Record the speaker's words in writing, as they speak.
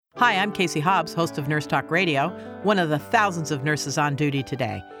Hi, I'm Casey Hobbs, host of Nurse Talk Radio, one of the thousands of nurses on duty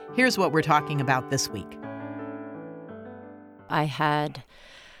today. Here's what we're talking about this week. I had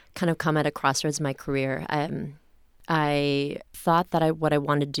kind of come at a crossroads in my career. I thought that what I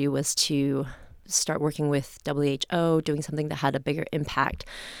wanted to do was to start working with WHO, doing something that had a bigger impact,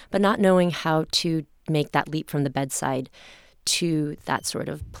 but not knowing how to make that leap from the bedside to that sort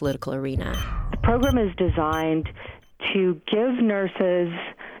of political arena. The program is designed to give nurses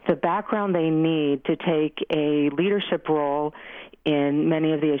the background they need to take a leadership role in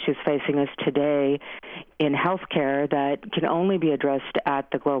many of the issues facing us today in healthcare that can only be addressed at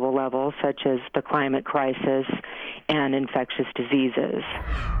the global level, such as the climate crisis and infectious diseases.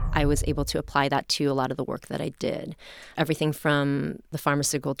 I was able to apply that to a lot of the work that I did. Everything from the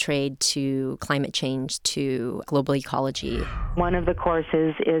pharmaceutical trade to climate change to global ecology. One of the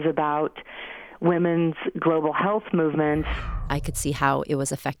courses is about women's global health movements. I could see how it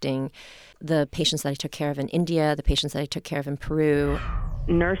was affecting the patients that I took care of in India, the patients that I took care of in Peru.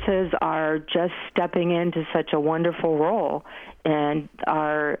 Nurses are just stepping into such a wonderful role, and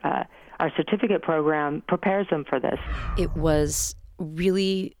our certificate program prepares them for this. It was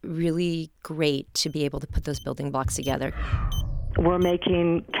really, really great to be able to put those building blocks together. We're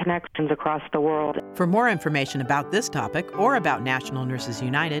making connections across the world. For more information about this topic or about National Nurses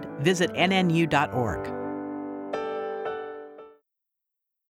United, visit nnu.org.